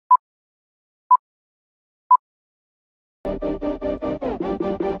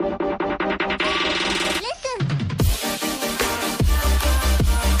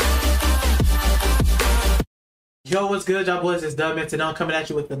Yo, what's good, y'all boys? It's Dub, and today I'm coming at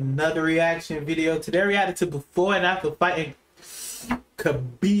you with another reaction video. Today I reacted to before and after fighting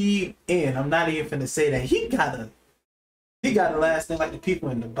Khabib, and I'm not even finna say that he got a last name like the people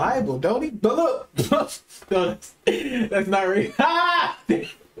in the Bible, don't he? But look, no, that's not real. Y'all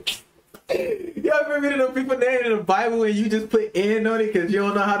ever read the people name in the Bible and you just put N on it because you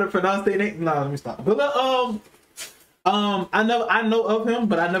don't know how to pronounce their name? No, let me stop. But look, I know of him,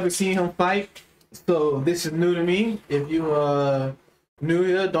 but I never seen him fight. So this is new to me. If you new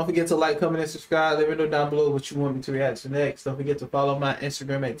here, don't forget to like, comment, and subscribe. Let me know down below what you want me to react to next. Don't forget to follow my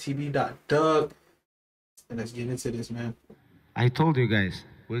Instagram at tb.doug. And let's get into this, man. I told you guys,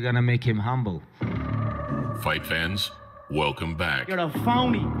 we're gonna make him humble. Fight fans, welcome back. You're a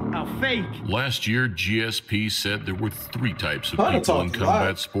phony, a fake. Last year, GSP said there were three types of people in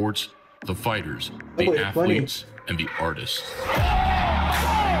combat sports: the fighters, the athletes, and the artists.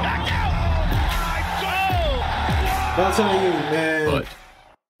 I'm telling you, man, but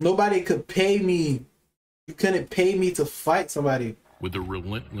nobody could pay me. You couldn't pay me to fight somebody. With a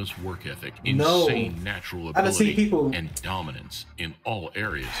relentless work ethic, insane natural ability, and dominance in all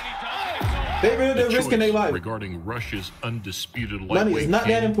areas. They really did risking their life. Regarding Russia's undisputed money lightweight is not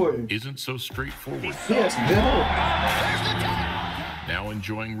that important. Isn't so straightforward. Yes, now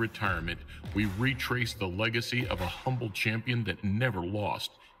enjoying retirement, we retrace the legacy of a humble champion that never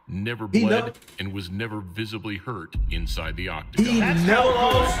lost, never bled, and was never visibly hurt inside the octagon. He never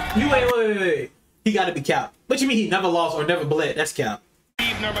lost. You wait. He got to be capped. What you mean he never lost or never bled? That's cap.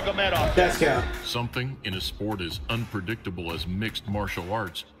 Nurmagomedov. That's cap. Something in a sport as unpredictable as mixed martial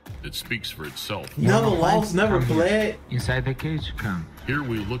arts that speaks for itself. Never lost, never bled. Inside the cage, come. Here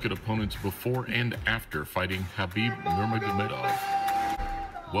we look at opponents before and after fighting Khabib Nurmagomedov.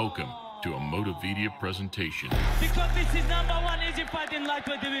 Welcome to a Motivedia presentation. Because this is #1 easy fight in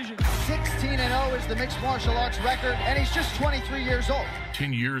lightweight division. 16-0 is the mixed martial arts record, and he's just 23 years old.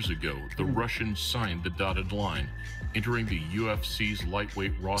 10 years ago, the Russian signed the dotted line, entering the UFC's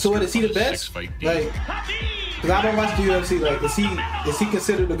lightweight roster. So what, is he the best? Like, because I don't watch the UFC. Like, is he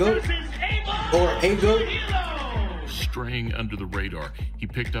considered the GOAT or a GOAT? Straying under the radar, he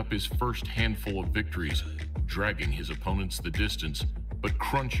picked up his first handful of victories, dragging his opponents the distance, but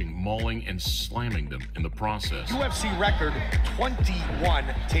crunching, mauling, and slamming them in the process. UFC record, 21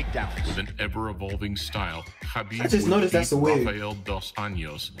 takedowns. With an ever-evolving style, Khabib would beat Rafael dos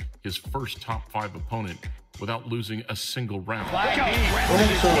Anjos, his first top 5 opponent, without losing a single round.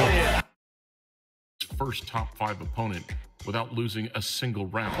 His first top 5 opponent without losing a single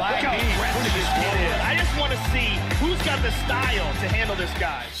round. I just want to see who's got the style to handle this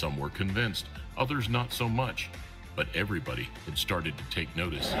guy. Some were convinced, others not so much. But everybody had started to take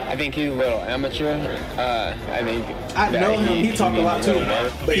notice. I think he's a little amateur. I know him. He talked a lot too,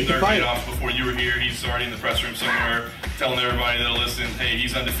 but he can fight. Off before you were here, he's already in the press room somewhere, telling everybody that'll listen, hey,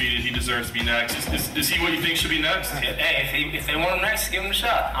 he's undefeated. He deserves to be next. Is he what you think should be next? Hey, if they want him next, give him a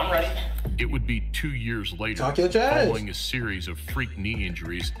shot. I'm ready. It would be 2 years later, following a series of freak knee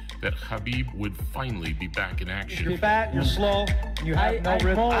injuries, that Khabib would finally be back in action. You're fat, you're slow, you have no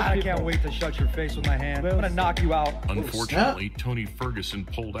rhythm. I can't wait to shut your face with my hand. I'm gonna knock you out. Unfortunately, Tony Ferguson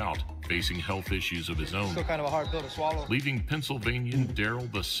pulled out, facing health issues of his own. Still kind of a hard pill to swallow. Leaving Pennsylvanian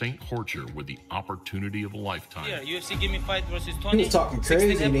Daryl the Saint Horcher with the opportunity of a lifetime. Yeah, UFC give me fight versus Tony. He was talking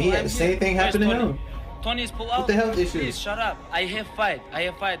crazy, and he had the same thing happen to him. Tony's pull out. With the health issues. Please shut up. I have fight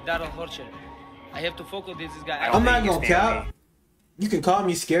Daryl Horcher. I have to focus this guy. I'm not gonna count. You can call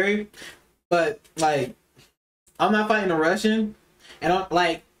me scary, but like, I'm not fighting a Russian, and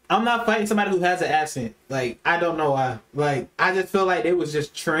I'm not fighting somebody who has an accent. Like, I don't know why. Like, I just feel like they was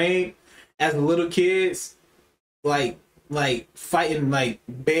just trained as little kids, like fighting like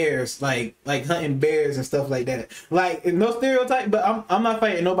bears, like hunting bears and stuff like that. Like, no stereotype, but I'm not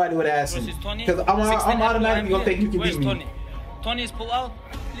fighting nobody with an accent because I'm automatically gonna think you can beat me. Tony's pull out.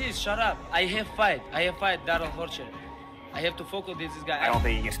 Please shut up. I have fight Daryl Horcher. I have to focus this guy. I don't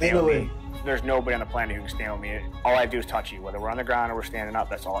think you can stand with me. There's nobody on the planet who can stand with me. All I do is touch you. Whether we're on the ground or we're standing up,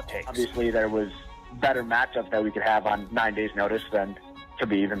 that's all it takes. Obviously, there was better matchups that we could have on 9 days' notice than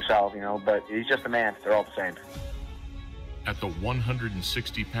Khabib himself, you know, but he's just a man. They're all the same. At the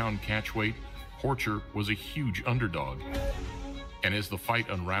 160-pound catchweight, Horcher was a huge underdog. And as the fight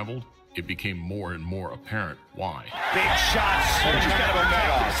unraveled, it became more and more apparent why. Big shots.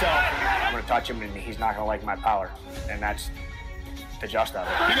 I'm going to touch him, and he's not going to like my power. And that's adjust of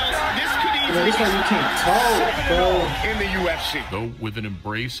it. You know, this could easily This one you can't talk, bro. in the UFC. Though with an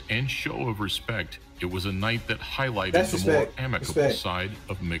embrace and show of respect, it was a night that highlighted That's the respect. more amicable Respect. side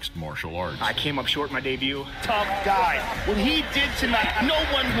of mixed martial arts. I came up short in my debut. Tough guy. What he did tonight, no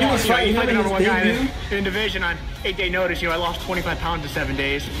one He was wants. fighting him in number one his guy debut. in division on 8-day notice. You know, I lost 25 pounds in 7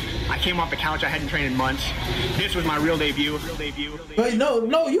 days. I came off the couch. I hadn't trained in months. This was my real debut. But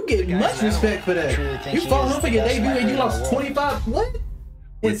no, you get much respect for that. You fought him for your debut and you lost 25. What?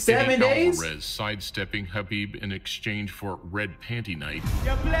 In With 7 Eddie days? Alvarez sidestepping Khabib in exchange for red panty night.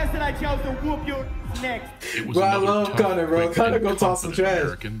 You're blessed that I chose to whoop you next. It was Bro, I another love tough, Conor, bro. quick, Conor and gonna talk some confident trash.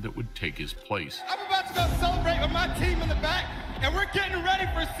 American that would take his place. I'm about to go celebrate with my team in the back, and we're getting ready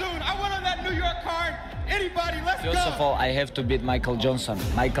for soon. I went on that New York card. Anybody, let's go. First of all, I have to beat Michael Johnson.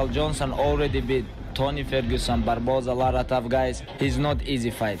 Michael Johnson already beat Tony Ferguson, Barboza, a lot of tough guys. He's not easy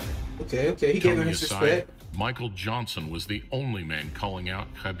fight. Okay, he gave him Tony his aside, respect. Michael Johnson was the only man calling out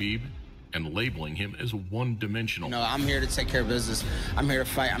Khabib and labeling him as one-dimensional. No, I'm here to take care of business. I'm here to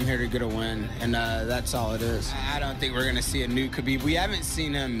fight. I'm here to get a win, and that's all it is. I don't think we're gonna see a new Khabib. We haven't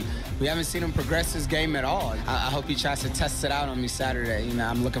seen him progress his game at all. I hope he tries to test it out on me Saturday. You know,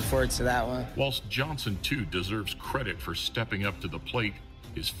 I'm looking forward to that one. Whilst Johnson too deserves credit for stepping up to the plate,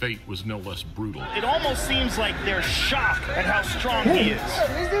 his fate was no less brutal. It almost seems like they're shocked at how strong he is.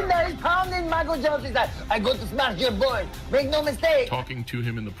 Listen, that he's pounding Michael Jones. He's like, I go to smash your boy. Make no mistake. Talking to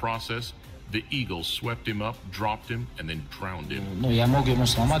him in the process, the Eagle swept him up, dropped him, and then drowned him. Ну, я мог ему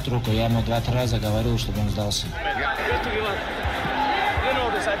сломать руку, я ему 2-3 раза говорил, чтобы он сдался.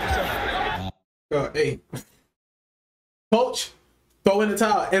 Hey, coach, throw in the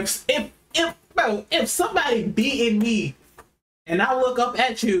towel. If somebody beating me and I look up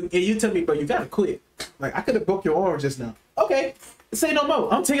at you and you tell me, bro, you gotta quit. Like, I could have broke your arm just now. Okay, say no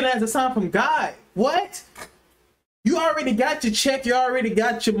more. I'm taking it as a sign from God. What? You already got your check. You already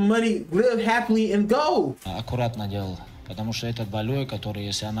got your money. Live happily and go. Аккуратно делал, потому что этот болевой, который,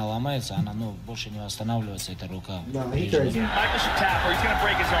 если она ломается, она, больше не восстанавливается, эта рука. Michael should tap or he's gonna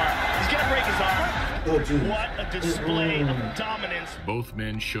break his arm. He's gonna break his arm. What a display of dominance. Both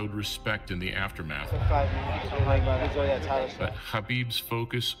men showed respect in the aftermath. But Khabib's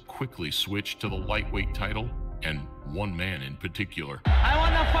focus quickly switched to the lightweight title and one man in particular. I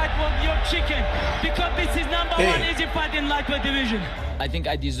want to fight with your chicken because this is number one easy fight in lightweight division. I think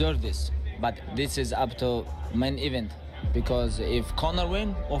I deserve this, but this is up to main event. Because if Conor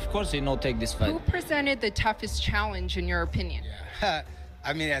win, of course he no take this fight. Who presented the toughest challenge in your opinion?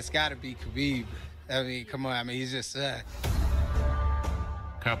 I mean, that's got to be Khabib. I mean, come on. I mean, he's just.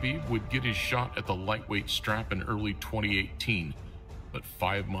 Khabib would get his shot at the lightweight strap in early 2018, but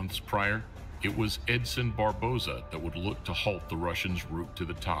 5 months prior, it was Edson Barboza that would look to halt the Russian's route to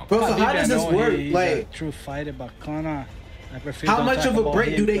the top. Bro, so how does this work? Like, true fighter, but Conor. How much of a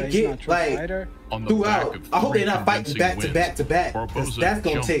break do they get, like, throughout? I hope they're not fighting back to back to back. That's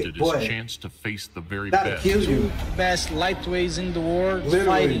gonna take, boy. Chance to face the very that'll best. kill you. Best lightweights in the world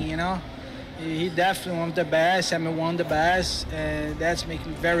fighting, you know. He definitely one of the best. I mean, one of the best, and that's making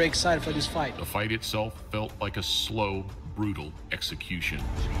me very excited for this fight. The fight itself felt like a slow, brutal execution.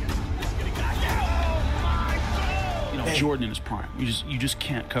 You know, Jordan in his prime. You just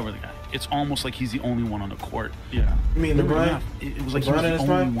can't cover the guy. It's almost like he's the only one on the court. Yeah. You mean LeBron? It was like he was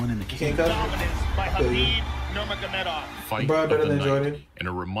the only one in the game. Dominance by Khabib Nurmagomedov. Fight LeBron of better the than night, Jordan. and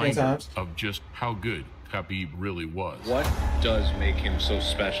a reminder of just how good Khabib really was. What does make him so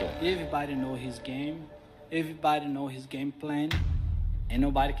special? Everybody know his game. Everybody know his game plan. And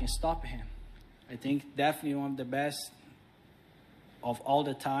nobody can stop him. I think definitely one of the best of all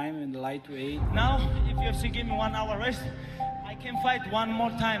the time in the lightweight. Now, if UFC give me 1 hour rest, I can fight one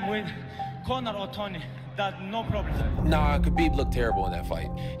more time with Conor or Tony. That's no problem. Nah, Khabib looked terrible in that fight.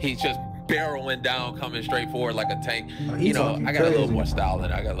 He's just barreling down, coming straight forward like a tank. You know, I got a little more style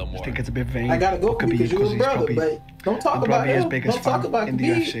than I got a little more. I think it's a bit vain. I gotta go because you're a brother, but don't talk about him. Don't talk about in the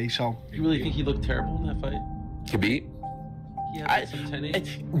UFC. So You really think he looked terrible in that fight? Khabib?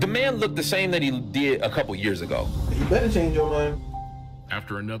 The man looked the same that he did a couple years ago. You better change your mind.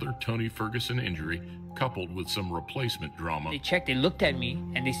 After another Tony Ferguson injury, coupled with some replacement drama, They checked, they looked at me,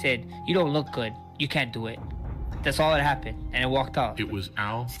 and they said, you don't look good. You can't do it. That's all that happened, and I walked off. it was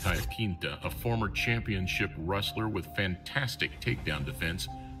Al Iaquinta, a former championship wrestler with fantastic takedown defense,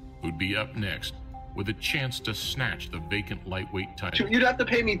 who'd be up next with a chance to snatch the vacant lightweight title. You'd have to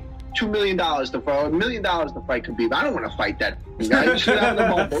pay me $2 million to fight, $1 million to fight Khabib. I don't want to fight that guy. You should have the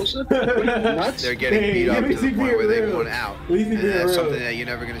Barboza. Nuts. They're getting beat up to the point where they want out. And that's something that you're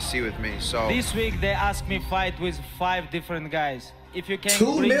never going to see with me. So This week they asked me fight with 5 different guys. If you can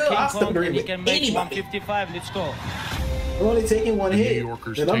 $2 bring million, King I'll still Kong bring and he with can make anybody. 155, let's go. I'm only taking one hit. New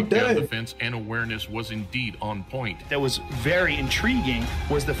Yorker's and I'm takedown done. defense and awareness was indeed on point. That was very intriguing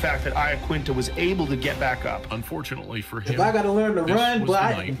was the fact that Iaquinta was able to get back up. Unfortunately for him, If I gotta learn to this run, was but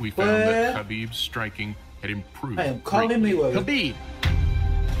the night we found that Khabib's striking had improved. I am calling Mayweather. Khabib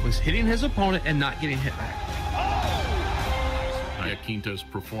was hitting his opponent and not getting hit back. Iaquinta's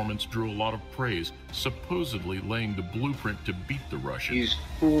performance drew a lot of praise, supposedly laying the blueprint to beat the Russian. He's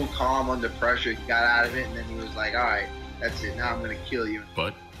cool, calm under pressure. He got out of it, and then he was like, all right, that's it. Now I'm going to kill you.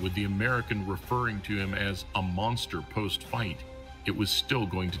 But with the American referring to him as a monster post-fight, it was still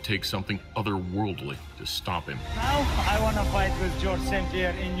going to take something otherworldly to stop him. Now I want to fight with George St.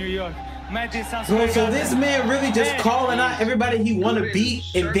 Pierre in New York. So this man really just calling out everybody he want to beat,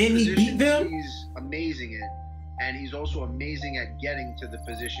 and then he beat them? He's amazing at, and he's also amazing at getting to the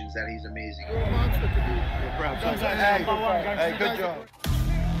positions that he's amazing at. Hey, good job.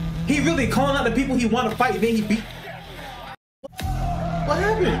 He really calling out the people he want to fight, then he beat. What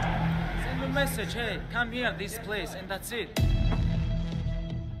happened? Send a message, hey, come here, this place, and that's it.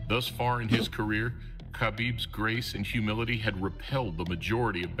 Thus far in his career, Khabib's grace and humility had repelled the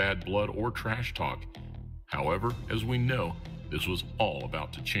majority of bad blood or trash talk. However, as we know, this was all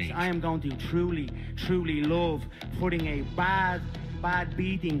about to change. I am going to truly love putting a bad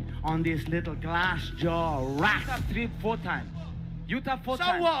beating on this little glass jaw rat. You tap 3-4 times. You tap 4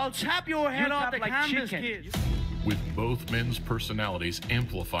 times. So what? I'll chop your head off the canvas, kid. With both men's personalities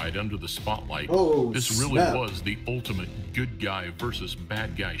amplified under the spotlight, this really was the ultimate good guy versus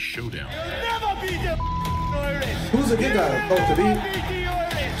bad guy showdown. Never beat the Who's a good guy? Oh,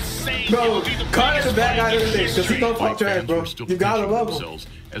 Khabib. Bro, Connor's a bad guy everything because he don't talk trash, bro. You gotta love him.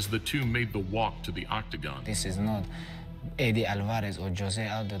 As the two made the walk to the octagon. This is not Eddie Alvarez or Jose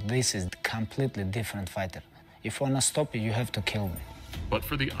Aldo. This is a completely different fighter. If you wanna stop it, you have to kill me. But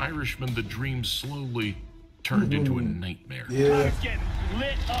for the Irishman, the dream slowly turned into a nightmare. He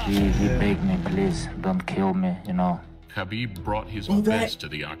begged me, please, don't kill me, you know. Khabib brought his best to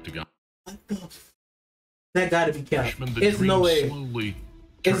the octagon. That gotta be capped. It's no way.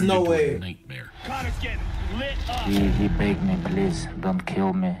 It's no way. Nightmare. He begged me, please, don't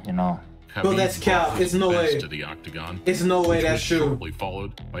kill me, you know. Bro, that's cap. It's no way. To the octagon, it's no way that's true. Shortly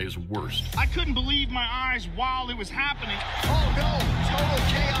followed by his worst. I couldn't believe my eyes while it was happening. Oh no, total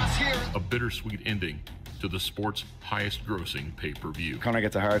chaos here. A bittersweet ending to the sport's highest-grossing pay-per-view. Conor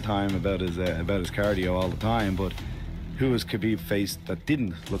gets a hard time about his cardio all the time, but who has Khabib faced that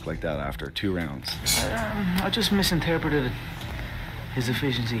didn't look like that after 2 rounds? I just misinterpreted his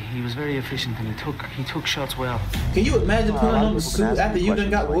efficiency. He was very efficient and he took shots well. Can you imagine putting on the suit after you done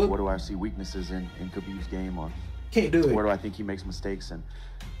got whooped? Where do I see weaknesses in Khabib's game, or can't do it? Where do I think he makes mistakes? And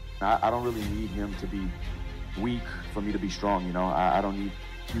I don't really need him to be weak for me to be strong. You know, I don't need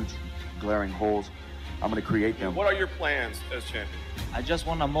huge glaring holes. I'm going to create them. What are your plans as champion? I just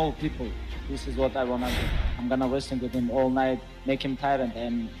want to mold people. This is what I want to do. I'm going to wrestle with him all night, make him tired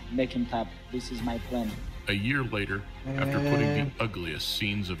and make him tap. This is my plan. A year later, after putting the ugliest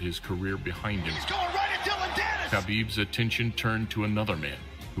scenes of his career behind him, Khabib's attention turned to another man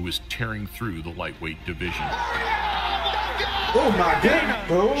who was tearing through the lightweight division. Oh my God!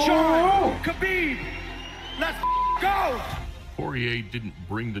 Oh. Khabib, let's go! Poirier didn't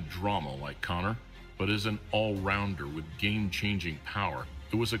bring the drama like Conor, but as an all-rounder with game-changing power,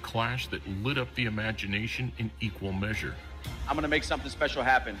 it was a clash that lit up the imagination in equal measure. I'm going to make something special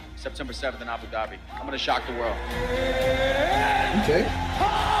happen September 7th in Abu Dhabi. I'm going to shock the world. Okay.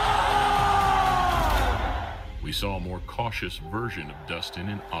 We saw a more cautious version of Dustin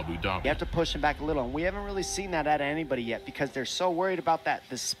in Abu Dhabi. You have to push him back a little, and we haven't really seen that out of anybody yet because they're so worried about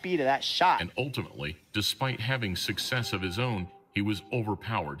the speed of that shot. And ultimately, despite having success of his own, he was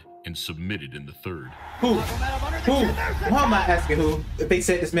overpowered and submitted in the third. Who? Why am I asking who? If they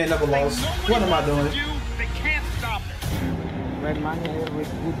said this man never lost, what am I doing? They can't stop it. Red money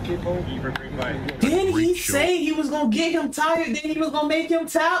with good people. Didn't he say he was gonna get him tired? Then he was gonna make him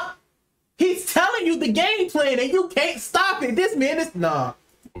tap? He's telling you the game plan and you can't stop it. This man is of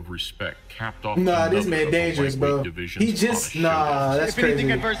respect capped off. Nah, this man dangerous, bro. He just that's if anything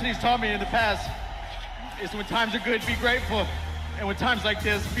crazy. Adversity's taught me in the past is when times are good, be grateful, and when times like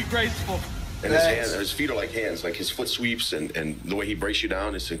this, be graceful. And his feet are like hands, like his foot sweeps and the way he breaks you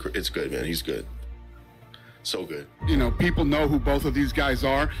down, it's good, man. He's good. So good. You know, people know who both of these guys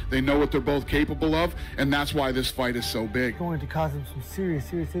are. They know what they're both capable of, and that's why this fight is so big. It's going to cause him some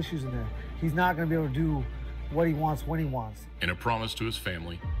serious issues in there. He's not going to be able to do what he wants when he wants. In a promise to his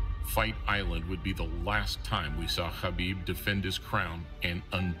family, Fight Island would be the last time we saw Khabib defend his crown and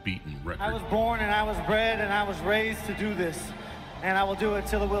unbeaten record. I was born and I was bred and I was raised to do this. and I will do it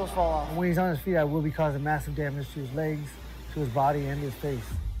till the wheels fall off. And when he's on his feet, I will be causing massive damage to his legs, to his body, and his face.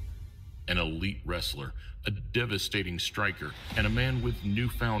 An elite wrestler, a devastating striker, and a man with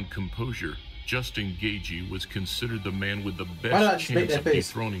newfound composure, Justin Gaethje was considered the man with the best chance of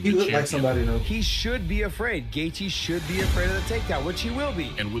dethroning the champion. Like somebody, though. He should be afraid. Gaethje should be afraid of the takedown, which he will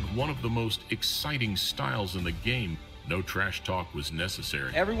be. And with one of the most exciting styles in the game, no trash talk was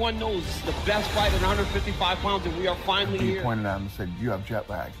necessary. Everyone knows this is the best fight at 155 pounds, and we are finally here. He pointed at him and said, "You have jet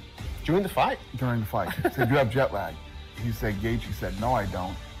lag." During the fight? During the fight. He said, "You have jet lag." He said, Gaethje said, "No, I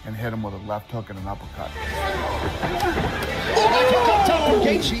don't," and hit him with a left hook and an uppercut.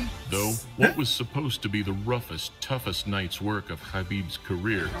 Though what was supposed to be the roughest, toughest night's work of Khabib's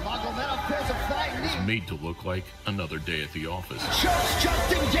career was made to look like another day at the office.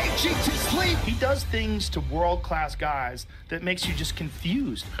 Justin Gaethje to sleep. He does things to world-class guys that makes you just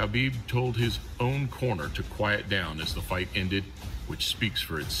confused. Khabib told his own corner to quiet down as the fight ended, which speaks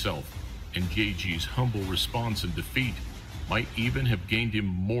for itself. And Gaethje's humble response and defeat might even have gained him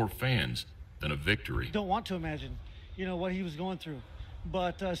more fans than a victory. Don't want to imagine, you know, what he was going through.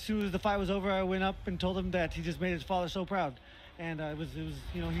 But as soon as the fight was over, I went up and told him that he just made his father so proud. And it was,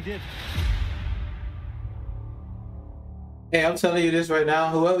 you know, he did. Hey, I'm telling you this right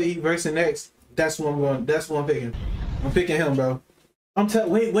now. Whoever he versus next, that's what I'm going. That's what I'm picking. I'm picking him, bro.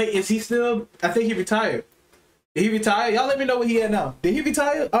 Wait, is he still? I think he retired. Did he retire? Y'all let me know what he at now. Did he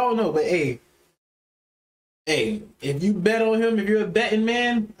retire? I don't know, but hey, if you bet on him, if you're a betting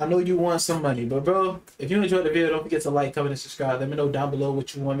man, I know you won some money. But bro, if you enjoyed the video, don't forget to like, comment, and subscribe. Let me know down below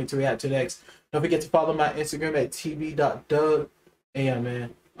what you want me to react to next. Don't forget to follow my Instagram at tv.doug. Hey, yeah,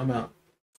 man, I'm out.